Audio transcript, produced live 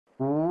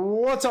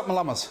What's up, my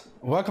llamas?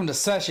 Welcome to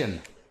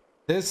Session.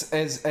 This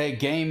is a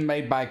game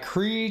made by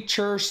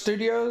Creature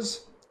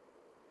Studios.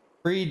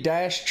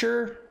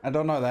 Cree-Dash-Chur. I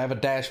don't know, they have a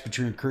dash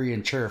between Cree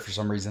and Chur for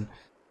some reason.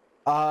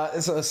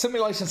 It's a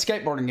simulation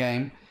skateboarding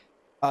game.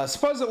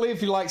 Supposedly,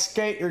 if you like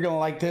skate, you're gonna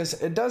like this.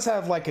 It does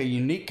have like a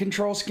unique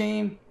control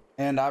scheme,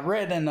 and I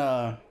read in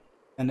an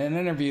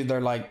interview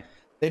they're like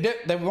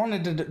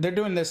they're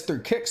doing this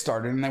through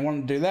Kickstarter, and they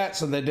wanted to do that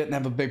so they didn't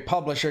have a big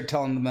publisher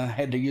telling them they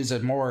had to use a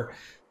more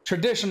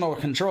traditional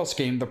control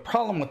scheme. The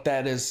problem with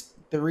that is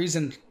the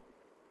reason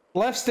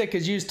left stick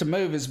is used to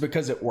move is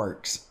because it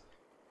works.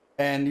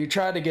 And you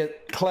try to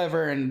get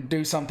clever and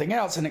do something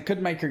else, and it could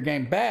make your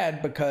game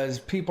bad because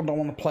people don't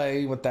want to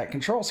play with that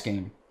control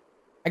scheme.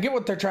 I get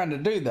what they're trying to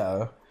do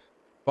though,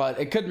 but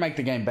it could make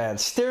the game bad.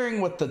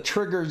 Steering with the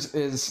triggers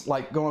is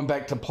like going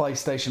back to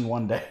PlayStation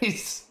 1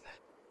 days.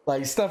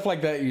 Like stuff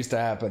like that used to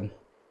happen.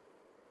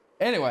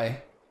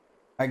 Anyway,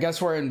 I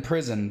guess we're in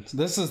prison.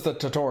 This is the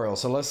tutorial,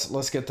 so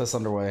let's get this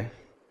underway.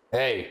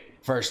 Hey,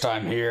 first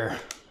time here.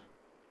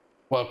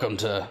 Welcome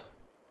to...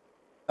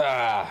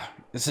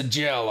 it's a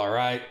jail,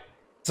 alright?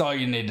 That's all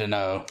you need to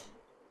know.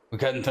 We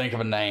couldn't think of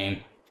a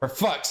name. For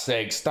fuck's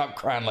sake, stop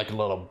crying like a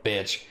little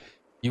bitch.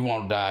 You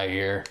won't die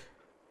here.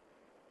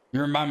 You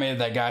remind me of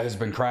that guy who's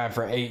been crying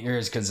for 8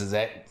 years because his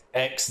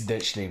ex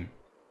ditched him.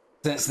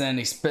 Since then,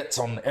 he spits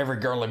on every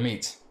girl he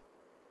meets.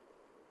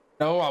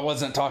 No, I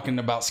wasn't talking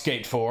about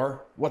Skate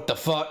 4. What the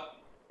fuck?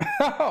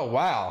 Oh,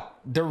 wow.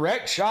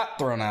 Direct shot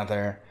thrown out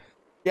there.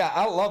 Yeah,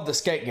 I love the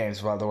skate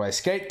games, by the way.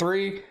 Skate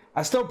 3,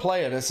 I still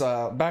play it. It's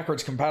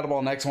backwards compatible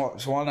on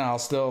Xbox One, and I'll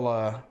still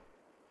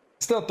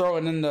throw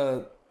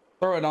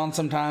it on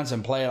sometimes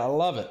and play it. I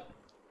love it.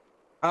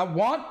 I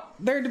want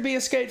there to be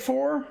a Skate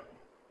 4,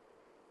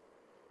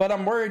 but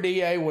I'm worried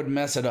EA would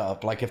mess it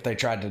up, like if they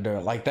tried to do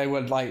it. Like they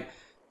would like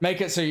make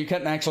it so you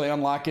couldn't actually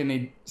unlock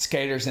any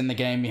skaters in the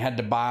game. You had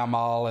to buy them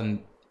all, and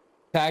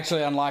to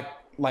actually unlock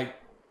like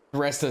the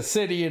rest of the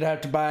city, you'd have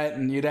to buy it,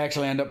 and you'd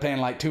actually end up paying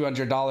like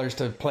 $200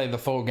 to play the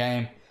full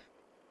game.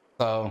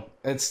 So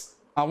it's,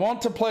 I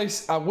want to play,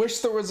 I wish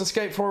there was a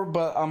Skate 4,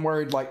 but I'm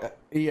worried like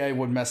EA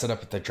would mess it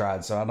up if they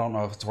tried, so I don't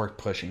know if it's worth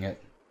pushing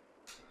it.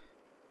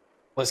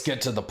 Let's get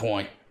to the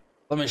point.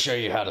 Let me show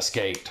you how to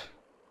skate.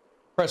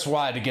 Press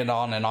Y to get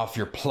on and off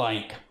your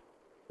plank.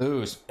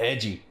 Ooh, it's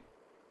edgy.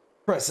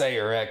 Press A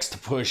or X to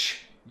push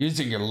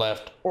using your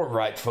left or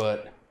right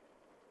foot.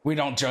 We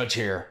don't judge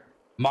here.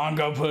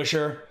 Mongo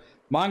pusher.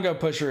 Mongo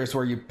pusher is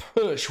where you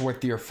push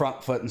with your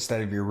front foot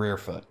instead of your rear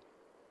foot.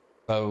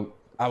 So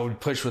I would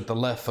push with the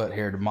left foot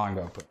here to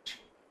Mongo push.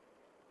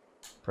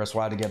 Press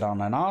Y to get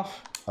on and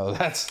off. Oh,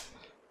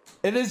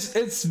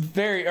 it's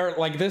very,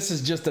 like this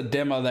is just a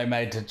demo they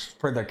made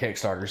for their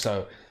Kickstarter,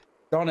 so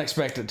don't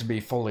expect it to be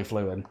fully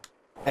fluid.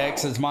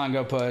 X is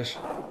Mongo push.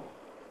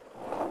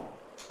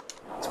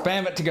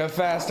 Spam it to go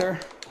faster.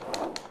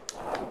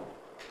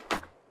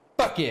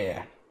 Fuck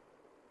yeah.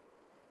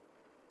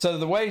 So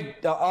the way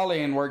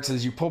ollieing works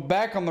is you pull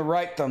back on the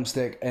right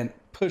thumbstick and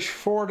push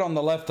forward on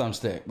the left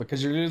thumbstick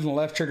because you're using the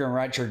left trigger and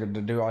right trigger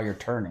to do all your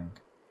turning.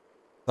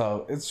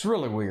 So it's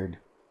really weird.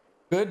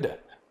 Good.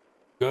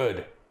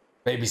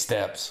 Baby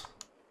steps.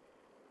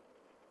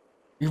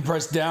 You can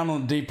press down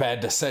on the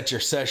D-pad to set your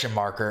session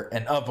marker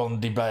and up on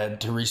the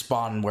D-pad to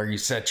respawn where you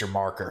set your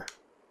marker.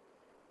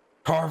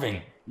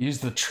 Carving. Use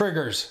the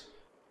triggers.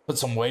 Put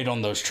some weight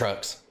on those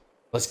trucks.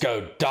 Let's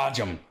go. Dodge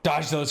them.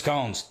 Dodge those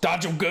cones.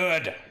 Dodge them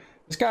good.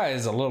 This guy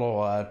is a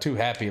little too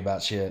happy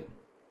about shit.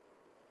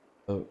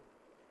 So,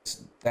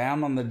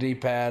 down on the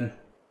D-pad.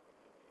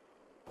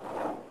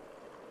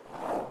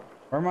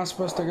 Where am I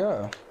supposed to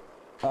go?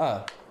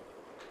 No.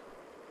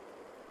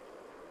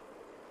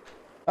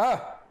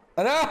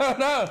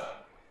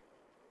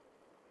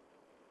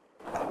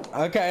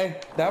 Okay,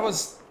 that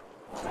was...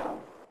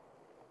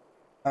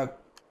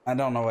 I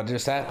don't know what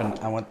just happened.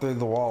 I went through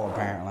the wall,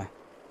 apparently.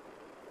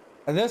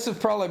 This is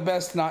probably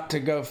best not to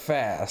go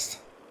fast.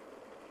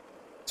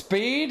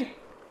 Speed,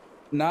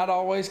 not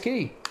always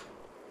key.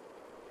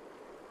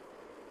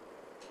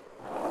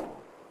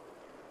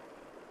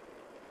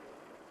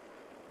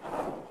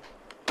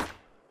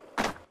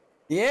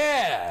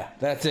 Yeah,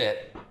 that's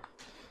it.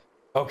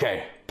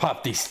 Okay,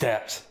 pop these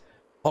steps.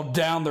 Hold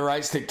down the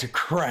right stick to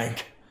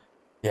crank.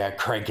 Yeah,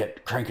 crank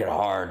it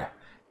hard.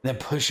 Then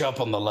push up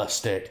on the left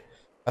stick.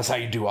 That's how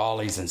you do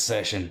ollies in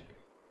Session.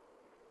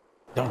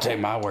 Don't take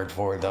my word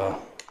for it, though.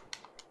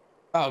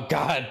 Oh,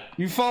 God.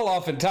 You fall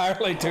off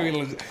entirely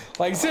too.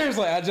 Like,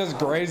 seriously, I just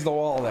grazed the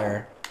wall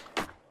there.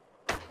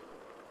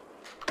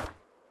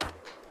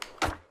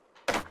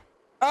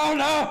 Oh,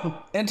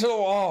 no! Into the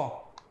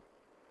wall.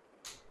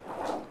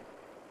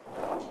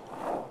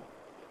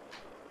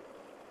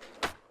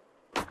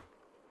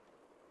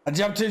 I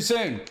jumped too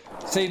soon.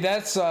 See,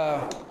 that's,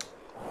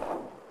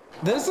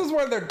 this is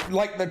where they're,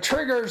 like, the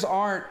triggers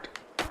aren't...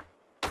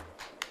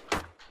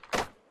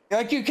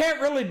 Like, you can't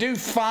really do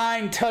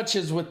fine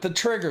touches with the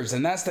triggers,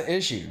 and that's the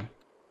issue.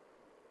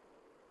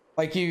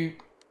 Like, you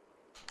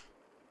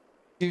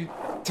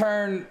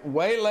turn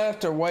way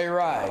left or way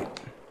right.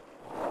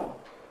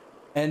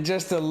 And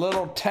just a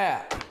little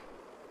tap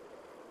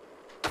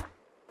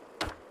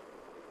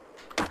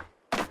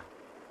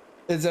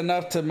is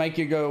enough to make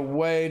you go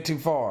way too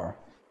far.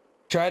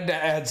 Tried to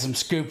add some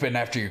scooping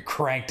after you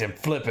cranked and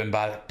flipping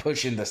by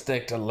pushing the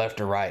stick to the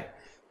left or right.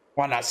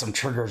 Why not some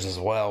triggers as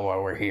well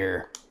while we're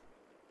here?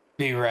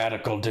 Be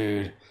radical,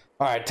 dude.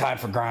 All right, time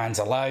for grinds.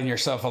 Allowing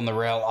yourself on the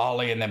rail,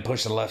 ollie, and then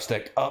push the left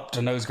stick up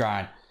to nose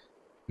grind.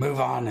 Move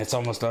on, it's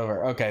almost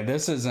over. Okay,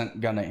 this isn't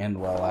gonna end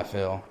well, I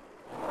feel.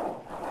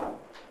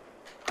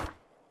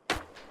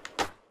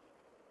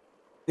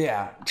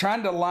 Yeah,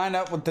 trying to line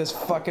up with this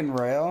fucking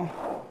rail.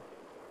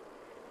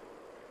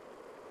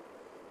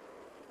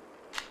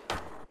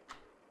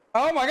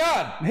 Oh my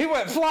God, he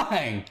went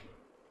flying.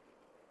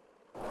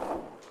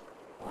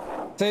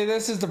 See,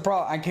 this is the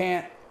problem. I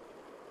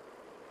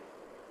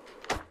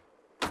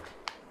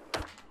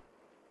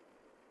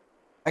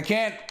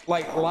can't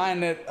like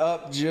line it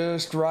up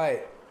just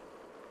right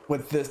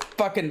with this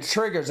fucking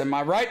triggers, and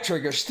my right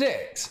trigger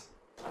sticks.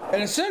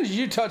 And as soon as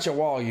you touch a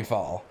wall, you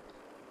fall.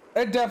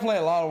 There's definitely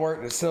a lot of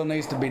work that still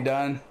needs to be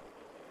done.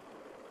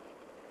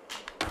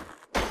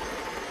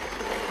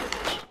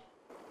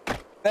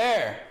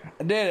 There,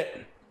 I did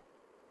it.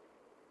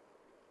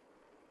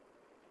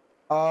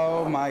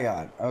 Oh my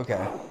God,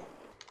 okay.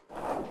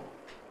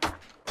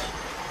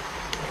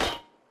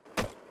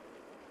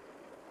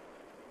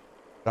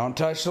 Don't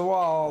touch the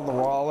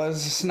wall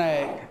is a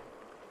snake.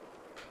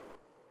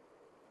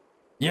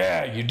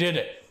 Yeah, you did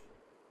it.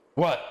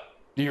 What?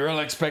 Do you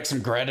really expect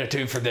some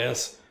gratitude for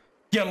this?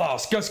 Get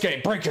lost, go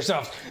skate, break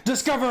yourself,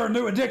 discover a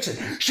new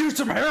addiction, shoot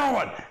some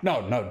heroin.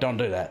 No, don't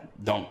do that.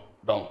 Don't.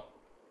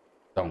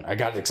 I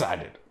got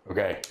excited,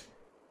 okay?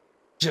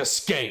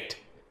 Just skate.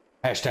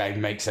 Hashtag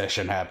make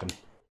session happen.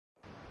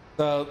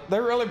 So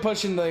they're really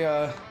pushing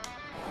the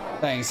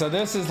thing. So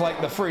this is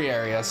like the free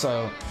area.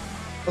 So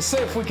let's see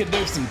if we can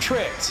do some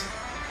tricks.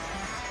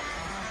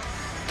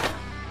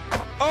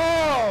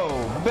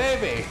 Oh,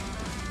 baby.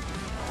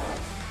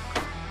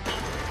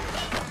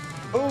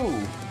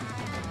 Ooh.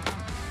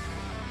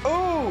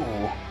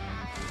 Ooh.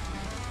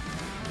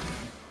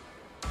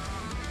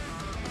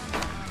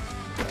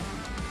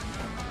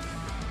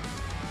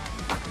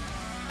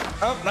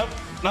 Oh,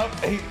 nope,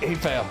 he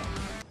fell.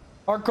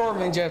 Hardcore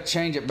means you have to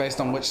change it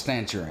based on which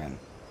stance you're in.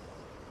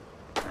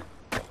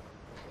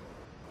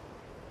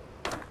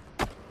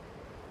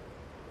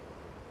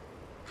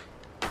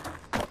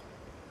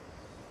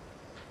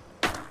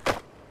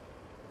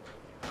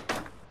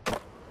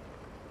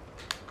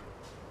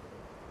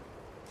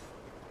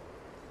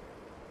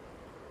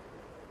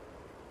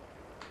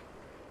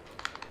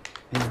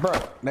 He's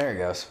broke. There he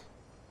goes.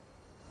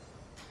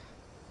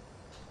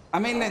 I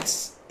mean,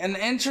 it's an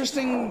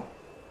interesting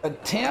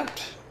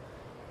attempt.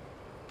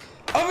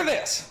 Over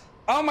this.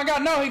 Oh my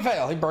God, no, he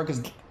fell. He broke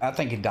his... I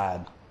think he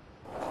died.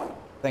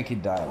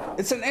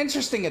 It's an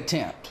interesting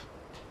attempt.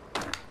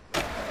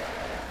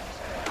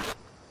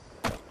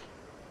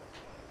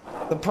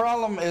 The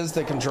problem is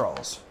the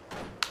controls.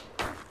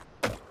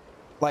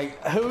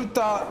 Like, who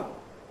thought...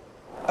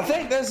 I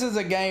think this is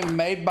a game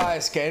made by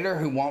a skater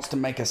who wants to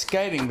make a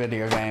skating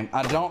video game.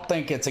 I don't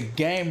think it's a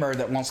gamer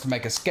that wants to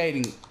make a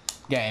skating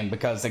game,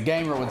 because the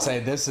gamer would say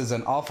this is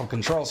an awful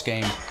control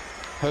scheme.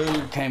 Who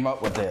came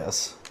up with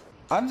this?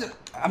 I'm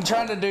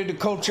trying to do the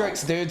cool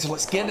tricks, dudes.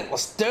 Let's get it.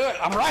 Let's do it.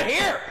 I'm right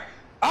here.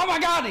 Oh my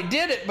God, he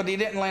did it, but he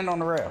didn't land on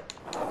the rail.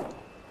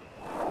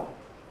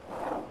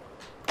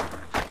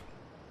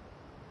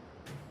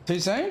 Too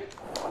soon?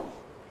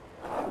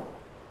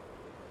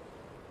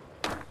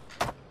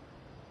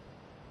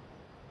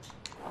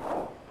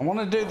 I want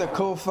to do the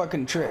cool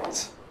fucking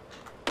tricks.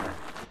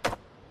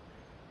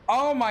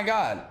 Oh my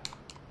God.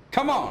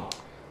 Come on.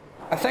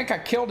 I think I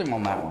killed him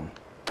on that one.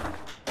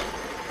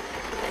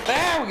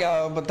 There we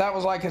go, but that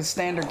was like a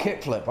standard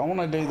kickflip. I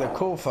want to do the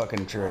cool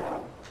fucking trick.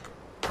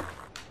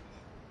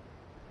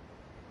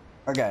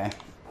 Okay.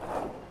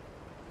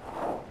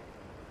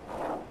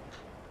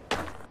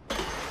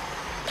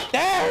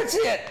 There's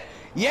it!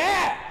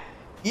 Yeah!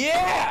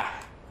 Yeah!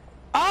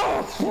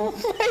 Oh,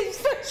 he's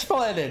face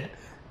planted!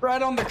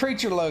 Right on the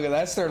creature logo.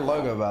 That's their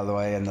logo, by the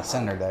way, in the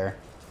center there.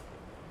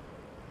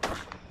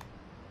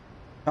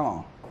 Come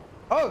on.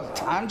 Oh, the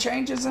time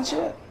changes and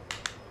shit.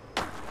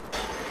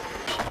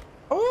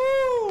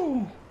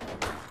 Ooh!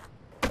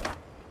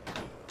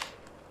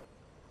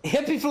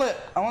 Hippie flip.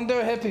 I want to do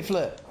a hippie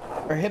flip.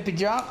 Or hippie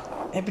jump.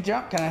 Hippie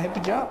jump. Can I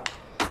hippie jump?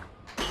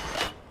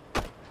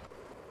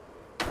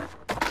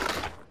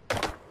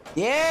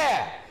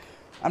 Yeah!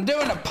 I'm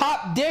doing a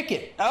pop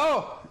dicket.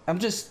 Oh, I'm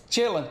just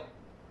chilling.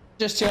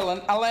 Just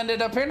chilling. I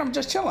landed up here and I'm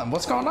just chilling.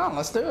 What's going on?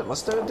 Let's do it.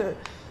 Let's do it.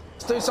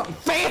 Let's do something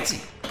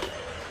fancy.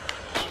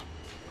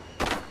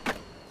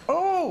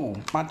 Oh,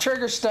 my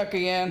trigger's stuck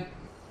again.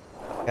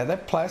 Yeah, they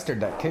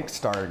plastered that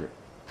Kickstarter.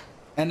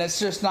 And it's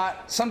just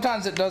not,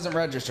 sometimes it doesn't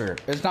register.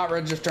 It's not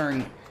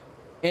registering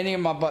any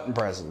of my button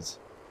presses.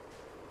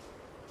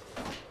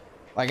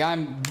 Like,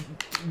 I'm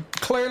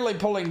clearly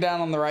pulling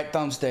down on the right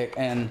thumbstick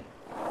and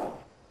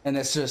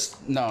it's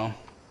just, no.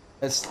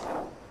 It's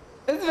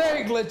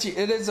very glitchy.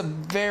 It is a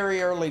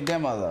very early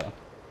demo though.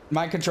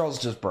 My controls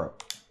just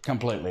broke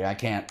completely. I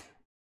cannot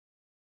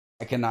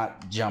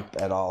jump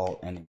at all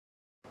anymore.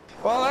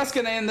 Well, that's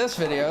gonna end this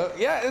video.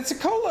 Yeah, it's a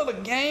cool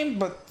little game,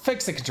 but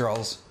fix the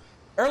controls.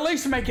 Or at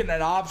least make it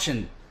an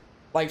option.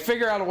 Like,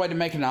 figure out a way to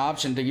make it an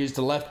option to use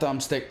the left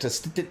thumbstick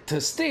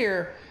to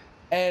steer,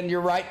 and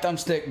your right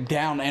thumbstick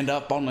down and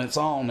up on its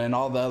own, and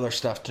all the other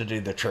stuff to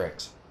do the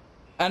tricks.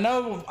 I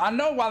know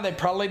why they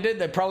probably did.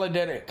 They probably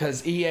did it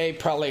because EA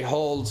probably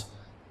holds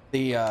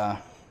the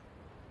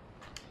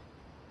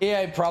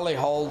EA probably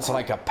holds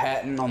like a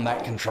patent on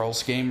that control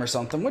scheme or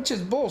something, which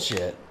is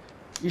bullshit.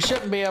 You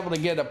shouldn't be able to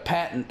get a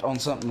patent on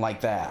something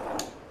like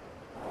that.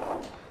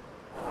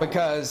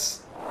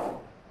 Because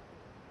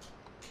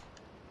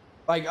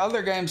like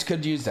other games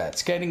could use that.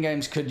 Skating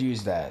games could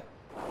use that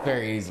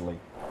very easily.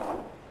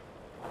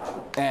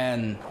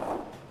 And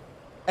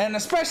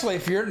especially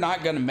if you're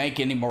not going to make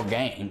any more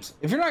games.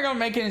 If you're not going to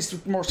make any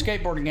more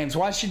skateboarding games,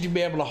 why should you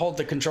be able to hold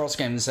the control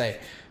scheme and say,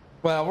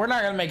 well, we're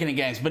not going to make any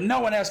games, but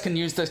no one else can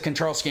use this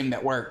control scheme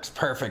that works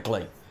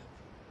perfectly.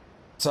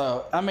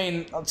 So, I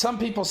mean, some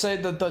people say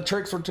that the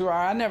tricks were too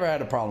high. I never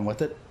had a problem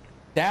with it.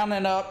 Down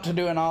and up to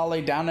do an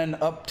ollie, down and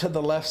up to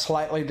the left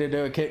slightly to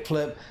do a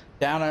kickflip,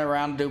 down and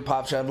around to do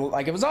pop shuttle.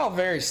 Like, it was all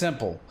very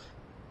simple.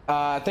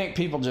 I think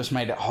people just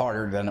made it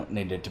harder than it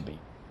needed to be.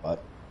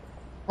 But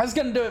I was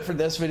going to do it for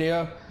this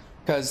video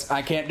because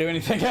I can't do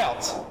anything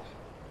else.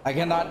 I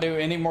cannot do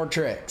any more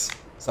tricks.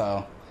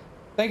 So,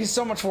 thank you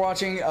so much for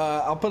watching.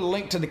 I'll put a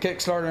link to the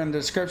Kickstarter in the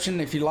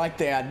description if you like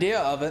the idea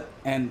of it.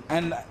 And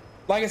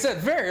like I said,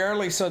 very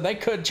early, so they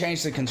could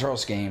change the control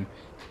scheme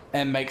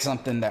and make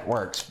something that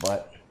works.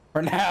 But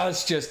for now,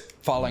 it's just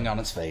falling on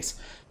its face.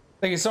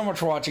 Thank you so much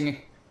for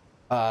watching.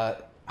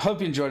 Hope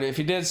you enjoyed it. If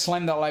you did,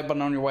 slam that like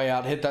button on your way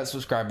out. Hit that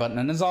subscribe button.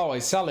 And as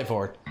always, Sally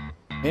Ford.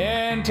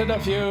 Into the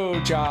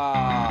future.